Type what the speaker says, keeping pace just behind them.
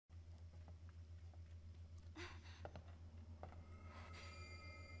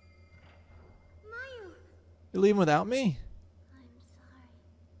You're leaving without me? I'm sorry.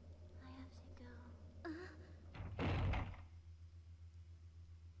 I have to go.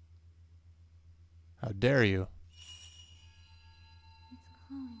 How dare you? It's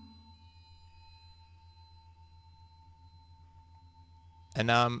calling me. And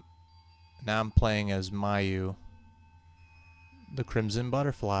now I'm playing as Mayu, the Crimson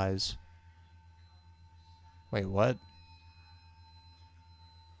Butterflies. Wait, what?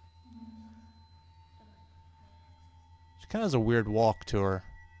 She kind of has a weird walk to her.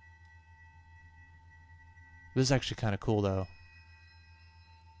 This is actually kind of cool, though.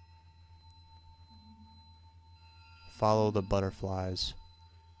 Follow the butterflies.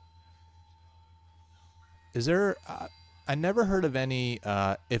 Is there? I never heard of any.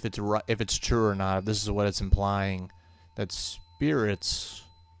 If it's true or not. If this is what it's implying, that spirits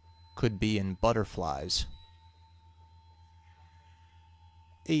could be in butterflies.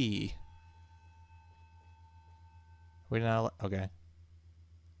 E. We not okay.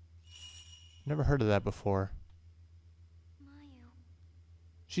 Never heard of that before. Mayu.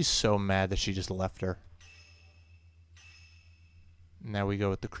 She's so mad that she just left her. Now we go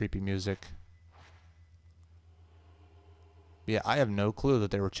with the creepy music. Yeah, I have no clue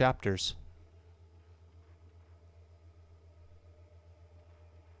that they were chapters.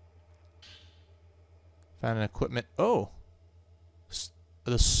 Found an equipment. Oh!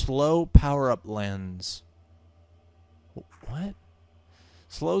 The slow power-up lens. What?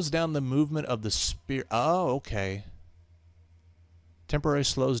 Slows down the movement of the spirit. Oh, okay. Temporarily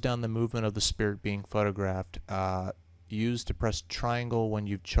slows down the movement of the spirit being photographed. Used to press triangle when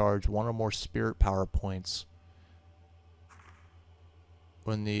you've charged one or more spirit power points.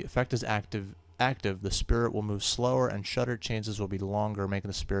 When the effect is active, the spirit will move slower and shutter chances will be longer, making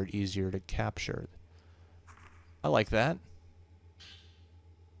the spirit easier to capture. I like that.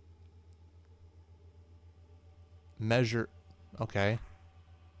 Measure. Okay.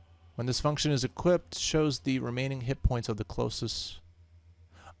 When this function is equipped, shows the remaining hit points of the closest.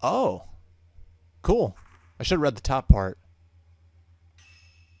 Oh. Cool. I should have read the top part.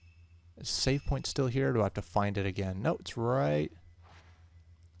 Is save point still here? Or do I have to find it again? No, it's right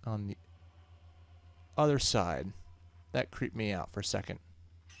on the other side. That creeped me out for a second.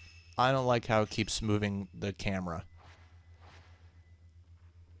 I don't like how it keeps moving the camera.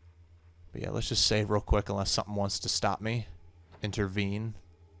 But yeah, let's just save real quick unless something wants to stop me. Intervene.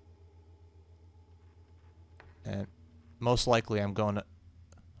 And most likely I'm going to...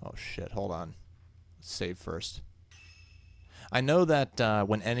 Oh shit, hold on. Let's save first. I know that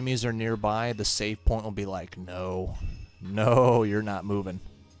when enemies are nearby, the save point will be like, no. No, you're not moving.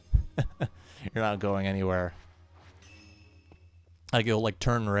 You're not going anywhere. Like it'll like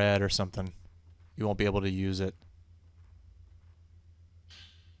turn red or something. You won't be able to use it.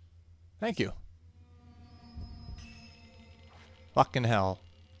 Thank you. Fucking hell.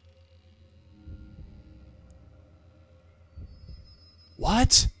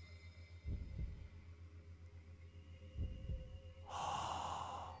 What?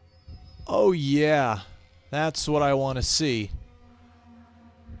 Oh yeah. That's what I want to see.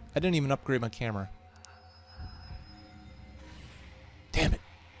 I didn't even upgrade my camera. Damn it.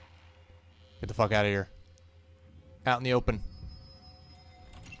 Get the fuck out of here. Out in the open.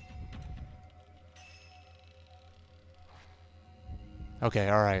 Okay,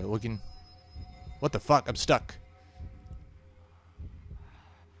 alright. We can... What the fuck? I'm stuck.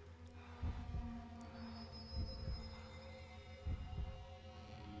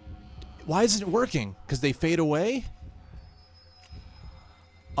 Why isn't it working? Because they fade away?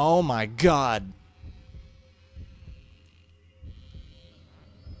 Oh my god.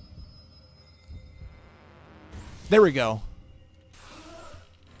 There we go.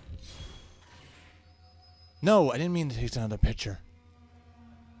 No, I didn't mean to take another picture.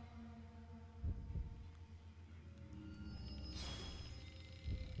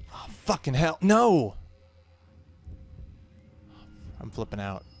 Oh, fucking hell. No! I'm flipping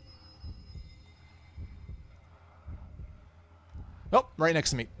out. Oh, right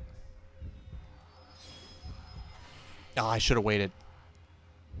next to me. Oh, I should have waited.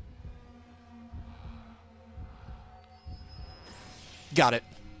 Got it.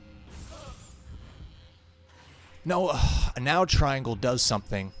 No, now triangle does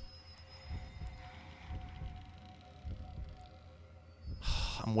something.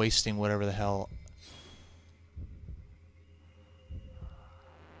 I'm wasting whatever the hell.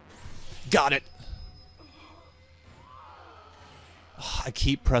 Got it. I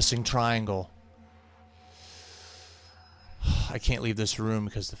keep pressing triangle. I can't leave this room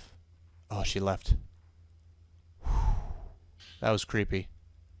because the... Oh, she left. That was creepy.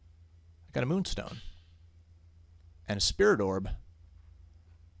 I got a moonstone. And a spirit orb.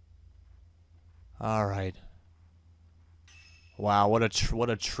 Alright. Wow, what a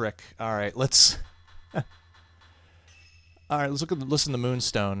trick. Alright, let's... Alright, let's listen to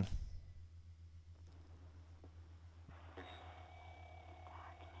Moonstone.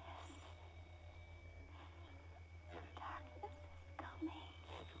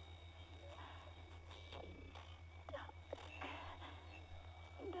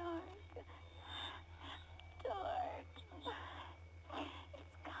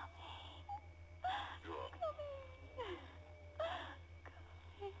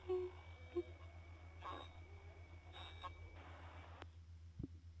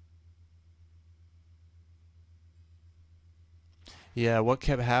 Yeah, what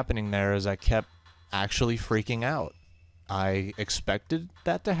kept happening there is I kept actually freaking out. I expected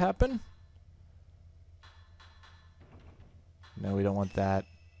that to happen. No, we don't want that.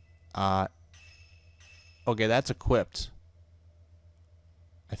 Okay, that's equipped.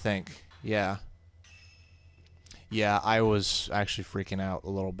 I think. Yeah. Yeah, I was actually freaking out a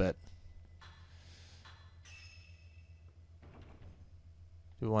little bit.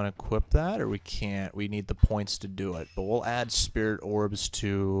 Do we want to equip that, or we can't? We need the points to do it. But we'll add spirit orbs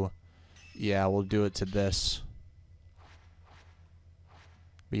to... Yeah, we'll do it to this.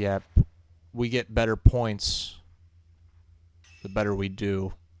 But yeah, we get better points the better we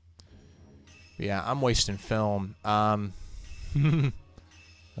do. But yeah, I'm wasting film. That's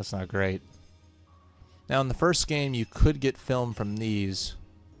not great. Now, in the first game, you could get film from these.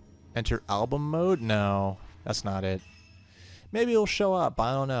 Enter album mode? No, that's not it. Maybe it'll show up.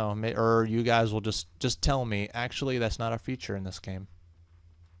 I don't know. Or you guys will just tell me, actually, that's not a feature in this game.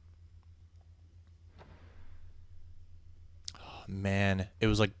 Oh, man, it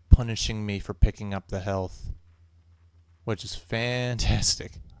was like punishing me for picking up the health, which is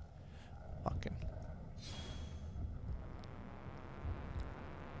fantastic. Fucking.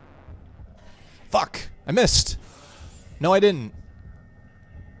 Fuck! I missed! No, I didn't.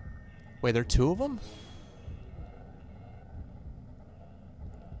 Wait, there are two of them?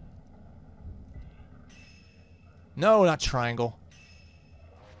 No, not triangle.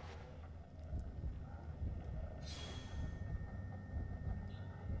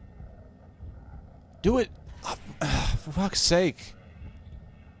 Do it! For fuck's sake.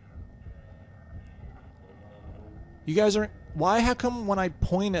 You guys aren't... Why? How come when I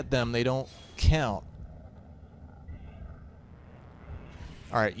point at them, they don't count?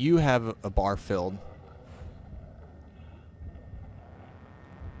 Alright, you have a bar filled.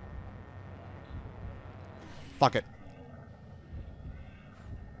 Fuck it.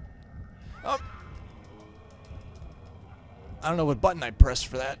 I don't know what button I pressed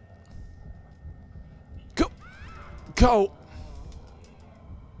for that. Go! Go!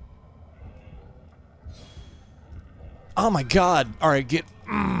 Oh my god. Alright, get...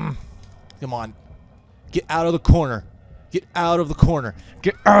 Come on. Get out of the corner. Get out of the corner.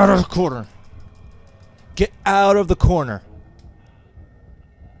 Get out of the corner. Get out of the corner.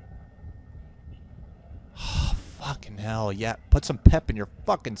 Oh, fucking hell. Yeah, put some pep in your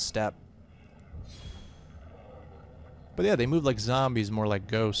fucking step. But yeah, they move like zombies, more like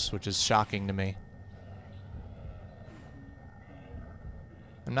ghosts, which is shocking to me.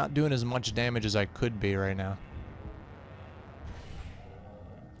 I'm not doing as much damage as I could be right now.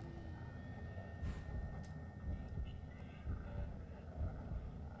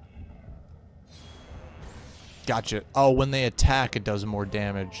 Gotcha. Oh, when they attack, it does more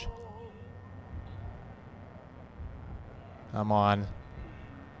damage. Come on.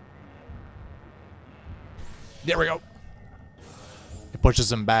 There we go. It pushes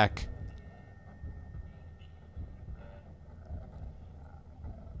them back.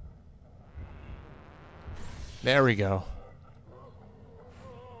 There we go.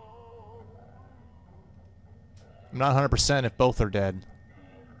 I'm not 100% if both are dead.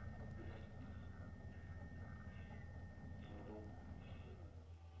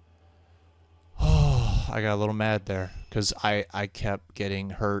 Oh, I got a little mad there because I kept getting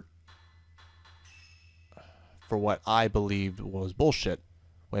hurt for what I believed was bullshit.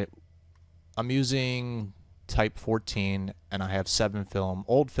 Wait, I'm using type 14 and I have 7 film.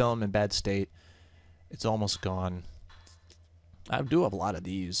 Old film in bad state. It's almost gone. I do have a lot of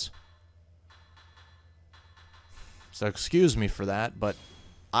these. So excuse me for that, but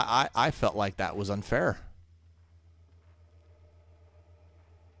I felt like that was unfair.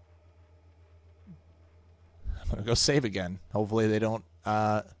 I'm gonna go save again. Hopefully they don't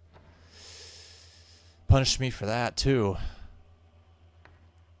punish me for that too.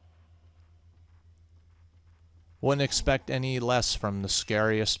 Wouldn't expect any less from the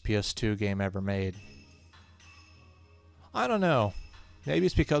scariest PS2 game ever made. I don't know. Maybe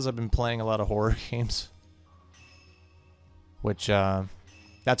it's because I've been playing a lot of horror games. Which,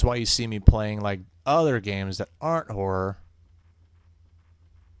 that's why you see me playing, like, other games that aren't horror.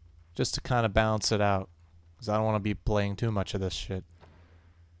 Just to kind of balance it out. Because I don't want to be playing too much of this shit.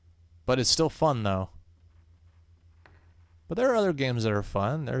 But it's still fun, though. But there are other games that are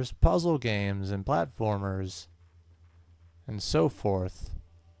fun. There's puzzle games and platformers. And so forth.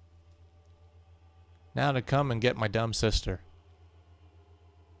 Now to come and get my dumb sister.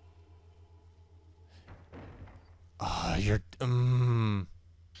 Ah, you're... Oh,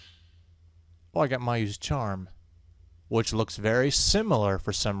 I got Mayu's charm. Which looks very similar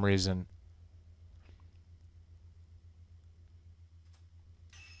for some reason.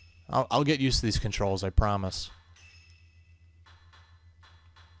 I'll get used to these controls, I promise.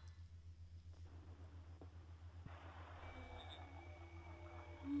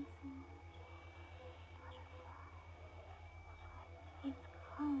 It's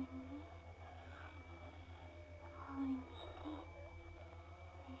calling me. Calling me.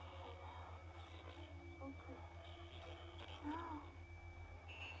 No,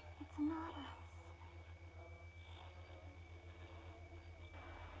 it's not us.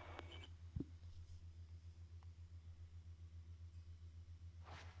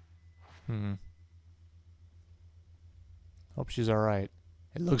 Hope she's alright.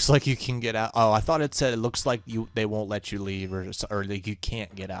 It looks like you can get out. Oh, I thought it said it looks like they won't let you leave or like you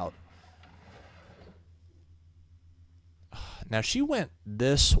can't get out. Now she went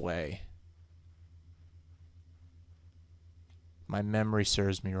this way. My memory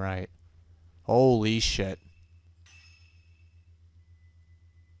serves me right. Holy shit.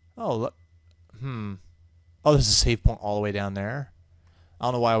 Oh, look. Oh, there's a save point all the way down there. I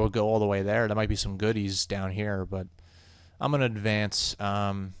don't know why I would go all the way there. There might be some goodies down here, but I'm gonna advance.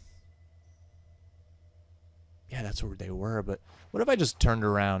 Yeah, that's where they were, but what if I just turned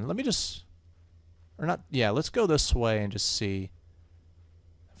around? Let me just... Or not... Yeah, let's go this way and just see.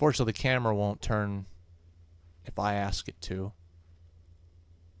 Unfortunately, the camera won't turn if I ask it to.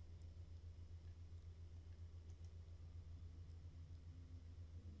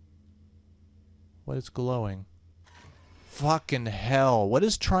 What is glowing? Fucking hell. What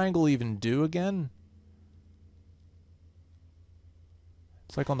does triangle even do again?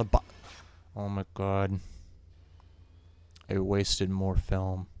 It's like on the bottom. Oh my god. I wasted more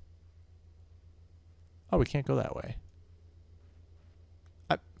film. Oh, we can't go that way.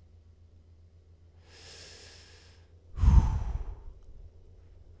 I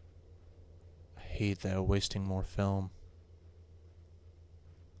hate that, wasting more film.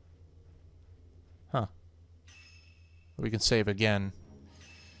 Huh. We can save again.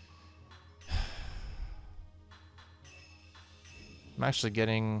 I'm actually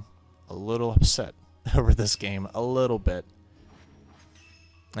getting a little upset over this game. A little bit.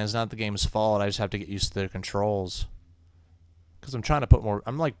 And it's not the game's fault. I just have to get used to their controls. Because I'm trying to put more...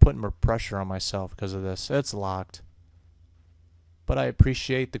 I'm like putting more pressure on myself because of this. It's locked. But I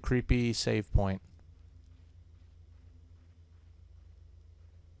appreciate the creepy save point.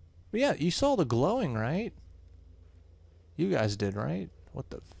 But yeah, you saw the glowing, right? You guys did, right?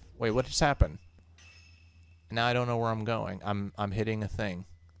 What the... Wait, what just happened? Now I don't know where I'm going. I'm hitting a thing.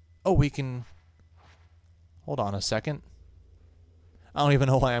 Oh, we can... Hold on a second. I don't even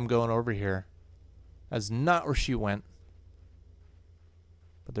know why I'm going over here. That's not where she went.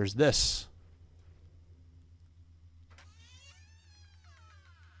 But there's this.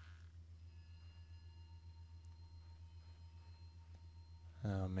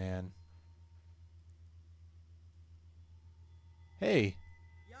 Oh, man. Hey.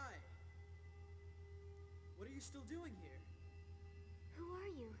 Yai! What are you still doing here? Who are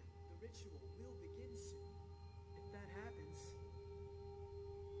you? The ritual will begin soon. If that happens...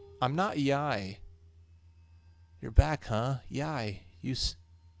 I'm not Yai. You're back, huh? Yai.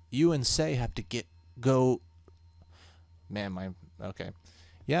 You and Sei have to go... Man, okay.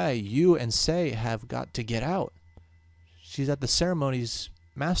 Yai, you and Sei have got to get out. She's at the ceremony's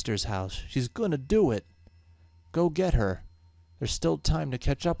master's house. She's gonna do it. Go get her. There's still time to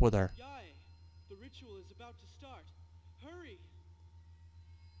catch up with her. Yai! The ritual is about to start. Hurry!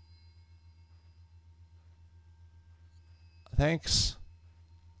 Thanks.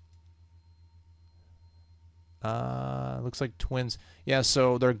 Looks like twins. Yeah,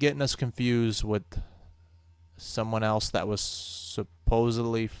 so they're getting us confused with someone else that was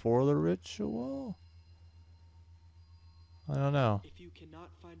supposedly for the ritual? I don't know. If you cannot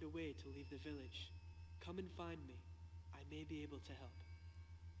find a way to leave the village, come and find me. I may be able to help.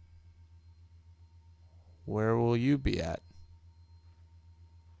 Where will you be at?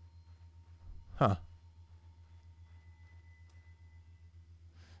 Huh.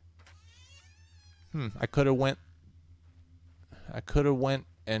 I could have went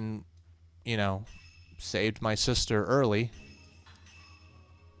and, you know, saved my sister early.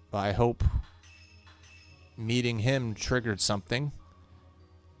 But I hope meeting him triggered something.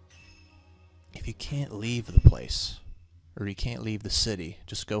 If you can't leave the place, or you can't leave the city,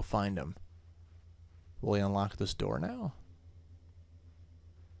 just go find him. Will he unlock this door now?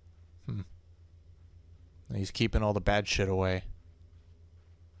 He's keeping all the bad shit away.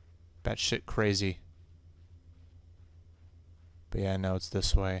 Bad shit crazy. But yeah, no, it's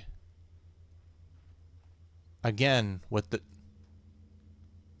this way. Again, with the...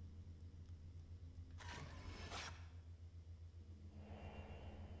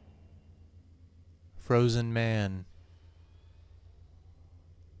 Frozen man.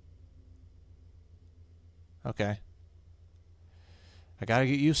 Okay. I gotta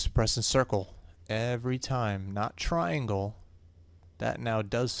get used to pressing circle every time, not triangle. That now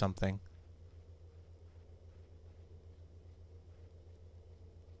does something.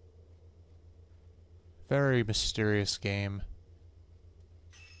 Very mysterious game.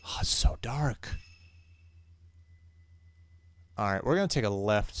 Oh, it's so dark. Alright, we're gonna take a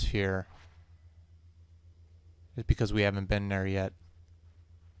left here. It's because we haven't been there yet.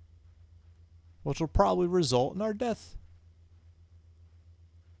 Which will probably result in our death.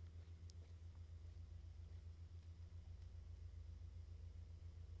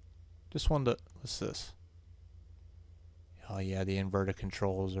 Just wanted to... What's this? Oh yeah, the inverted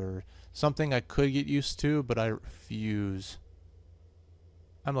controls are something I could get used to, but I refuse.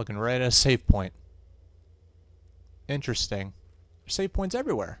 I'm looking right at a save point. Interesting. There's save points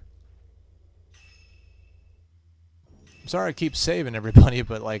everywhere. I'm sorry I keep saving everybody,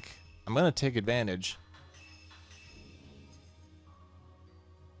 but like, I'm gonna take advantage.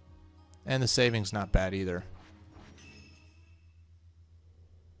 And the saving's not bad either.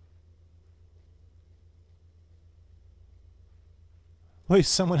 Please,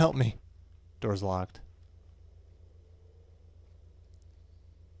 someone help me. Door's locked.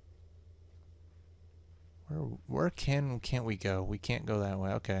 Where can't we go? We can't go that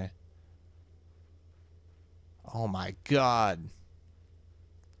way. Okay. Oh my god.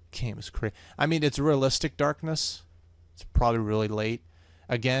 Game is crazy. I mean, it's realistic darkness. It's probably really late.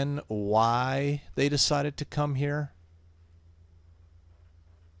 Again, why they decided to come here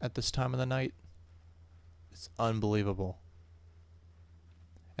at this time of the night, it's unbelievable.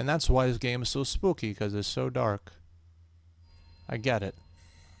 And that's why this game is so spooky, because it's so dark. I get it.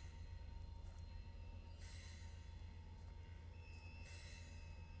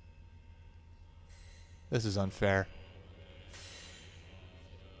 This is unfair.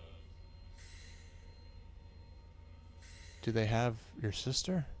 Do they have your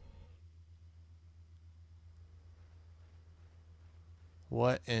sister?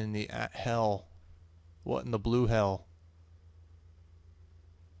 What in the hell? What in the blue hell?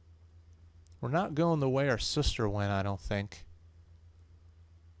 We're not going the way our sister went, I don't think.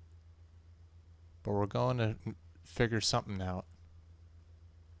 But we're going to figure something out.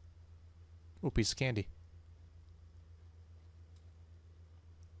 Ooh, piece of candy.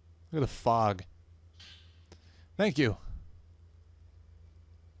 Look at the fog. Thank you.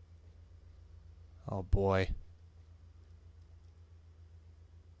 Oh boy.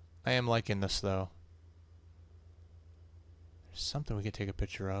 I am liking this though. There's something we could take a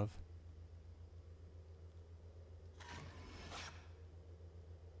picture of.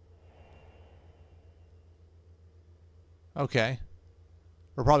 Okay.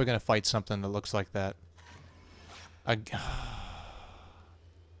 We're probably going to fight something that looks like that.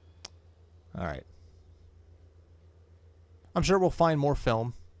 Alright. I'm sure we'll find more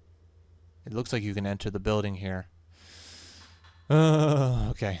film. It looks like you can enter the building here.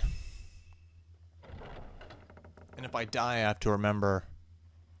 Okay. And if I die, I have to remember...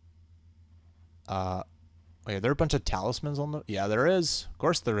 wait, are there a bunch of talismans on the... Yeah, there is. Of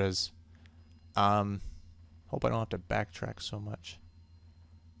course there is. Hope I don't have to backtrack so much.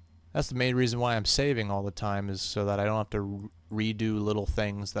 That's the main reason why I'm saving all the time, is so that I don't have to redo little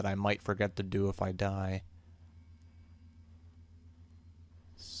things that I might forget to do if I die.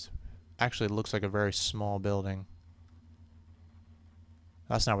 Actually, it looks like a very small building.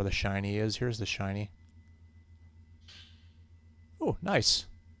 That's not where the shiny is. Here's the shiny. Oh, nice.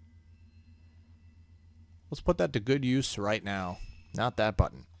 Let's put that to good use right now. Not that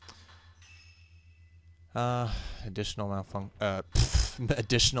button. Additional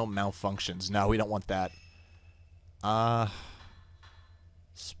malfunctions. No, we don't want that.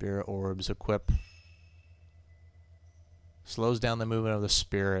 Spirit orbs equip. Slows down the movement of the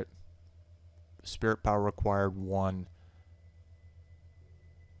spirit. Spirit power required 1.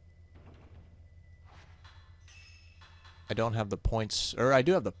 I don't have the points, or I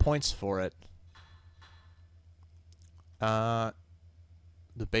do have the points for it. The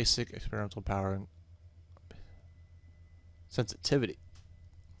basic experimental power and sensitivity.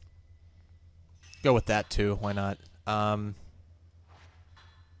 Go with that too, why not? Oh,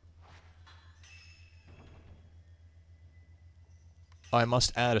 I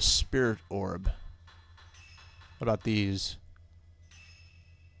must add a spirit orb. What about these?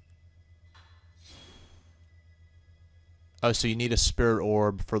 Oh, so you need a spirit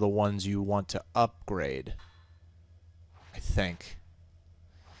orb for the ones you want to upgrade. I think.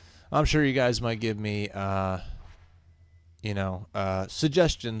 I'm sure you guys might give me, you know,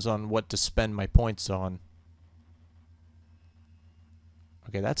 suggestions on what to spend my points on.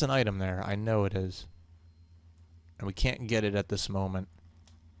 Okay, that's an item there. I know it is. And we can't get it at this moment.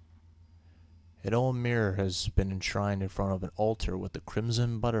 An old mirror has been enshrined in front of an altar with the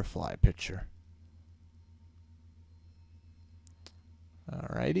crimson butterfly picture.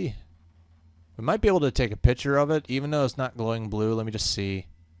 Alrighty. We might be able to take a picture of it, even though it's not glowing blue. Let me just see.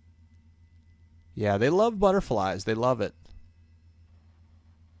 Yeah, they love butterflies. They love it.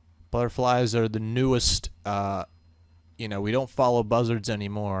 Butterflies are the newest, you know, we don't follow buzzards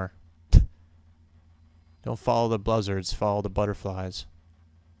anymore. Don't follow the buzzards, follow the butterflies.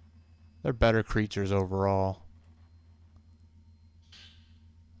 They're better creatures overall.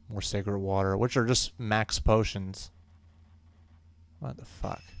 More sacred water, which are just max potions. What the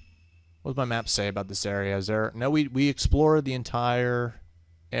fuck? What does my map say about this area? Is there... No, we explored the entire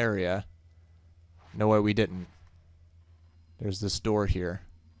area. No way we didn't. There's this door here.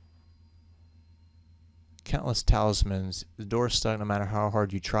 Countless talismans. The door's stuck. No matter how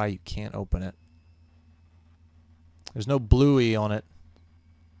hard you try, you can't open it. There's no bluey on it.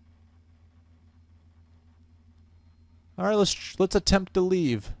 All right, let's attempt to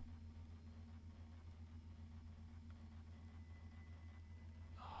leave.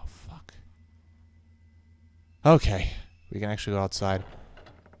 Oh fuck. Okay, we can actually go outside.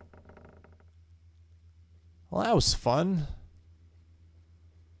 Well, that was fun.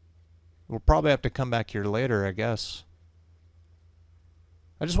 We'll probably have to come back here later, I guess.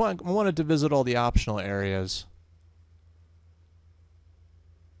 I wanted to visit all the optional areas.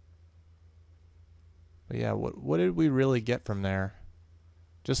 But yeah, what did we really get from there?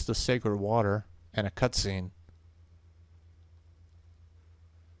 Just the sacred water and a cutscene.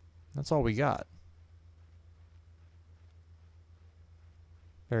 That's all we got.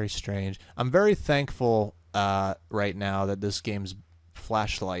 Very strange. I'm very thankful right now that this game's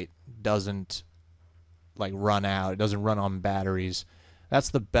flashlight doesn't like run out. It doesn't run on batteries. That's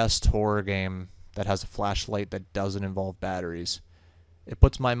the best horror game that has a flashlight that doesn't involve batteries. It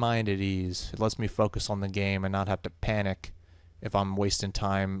puts my mind at ease. It lets me focus on the game and not have to panic if I'm wasting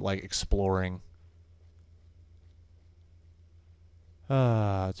time like exploring.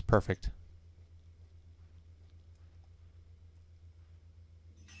 It's perfect.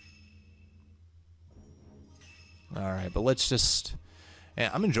 Alright, but let's just...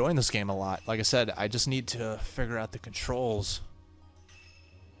 Yeah, I'm enjoying this game a lot. Like I said, I just need to figure out the controls.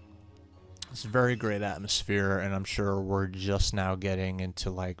 It's a very great atmosphere, and I'm sure we're just now getting into,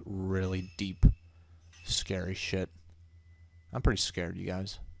 like, really deep, scary shit. I'm pretty scared, you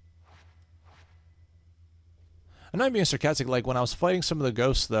guys. I'm not being sarcastic. Like, when I was fighting some of the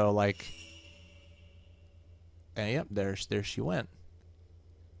ghosts, though, like... And yep, there she went.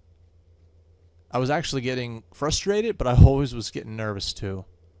 I was actually getting frustrated, but I always was getting nervous, too.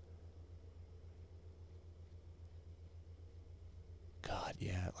 God,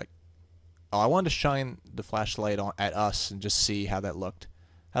 yeah, like... Oh, I wanted to shine the flashlight at us and just see how that looked.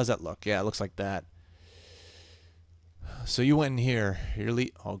 How's that look? Yeah, it looks like that. So you went in here.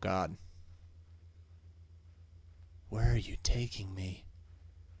 Oh, God. Where are you taking me?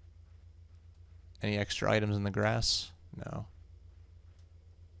 Any extra items in the grass? No.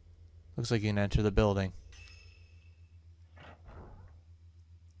 Looks like you can enter the building.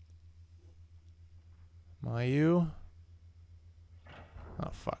 Mayu? Oh,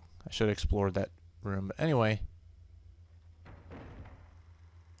 fuck. I should have explored that room. But anyway.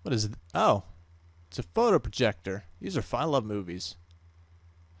 What is it? Oh. It's a photo projector. These are fun. I love movies.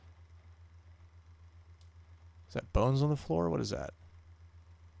 Is that bones on the floor? What is that?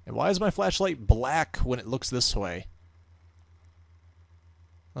 And why is my flashlight black when it looks this way?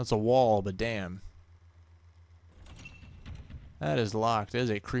 That's a wall, but damn. That is locked. It is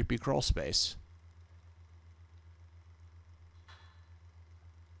a creepy crawl space.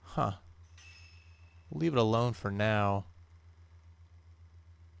 Huh. We'll leave it alone for now.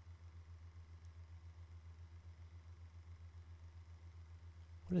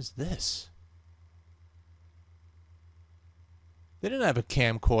 What is this? They didn't have a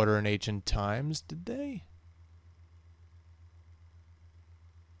camcorder in ancient times, did they?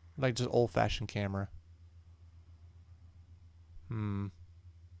 Like just old-fashioned camera.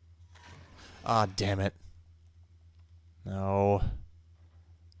 Ah, damn it. No.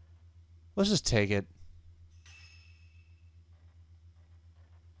 Let's just take it.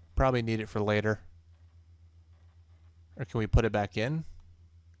 Probably need it for later. Or can we put it back in?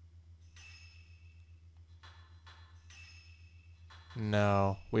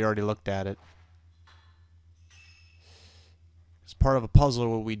 No, we already looked at it. It's part of a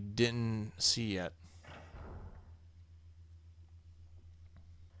puzzle we didn't see yet.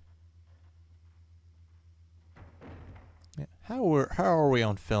 Yeah. How are we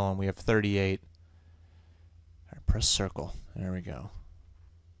on film? We have 38. Alright, press circle. There we go.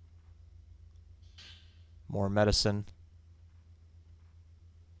 More medicine.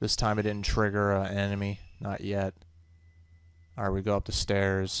 This time it didn't trigger an enemy. Not yet. Alright, we go up the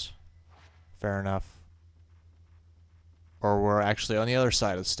stairs. Fair enough. Or we're actually on the other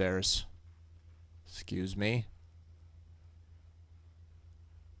side of the stairs. Excuse me.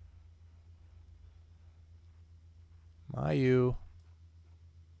 Mayu.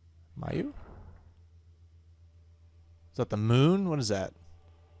 Mayu? Is that the moon? What is that?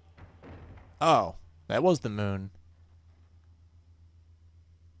 Oh, that was the moon.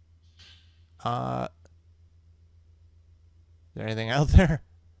 Is there anything out there?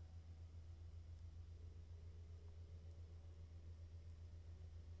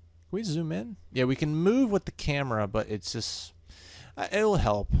 Can we zoom in? Yeah, we can move with the camera, but it's just... it'll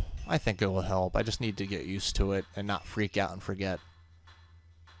help. I think it will help. I just need to get used to it and not freak out and forget.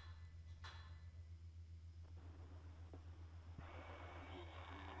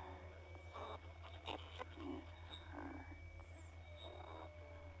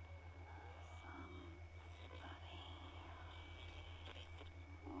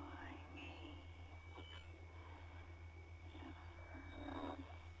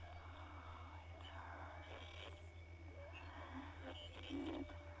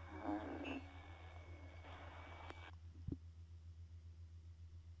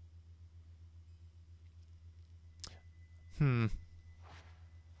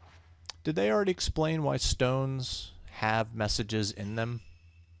 Did they already explain why stones have messages in them?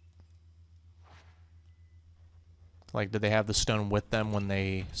 Like, did they have the stone with them when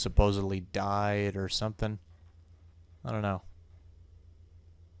they supposedly died or something? I don't know.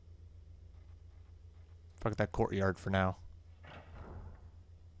 Fuck that courtyard for now.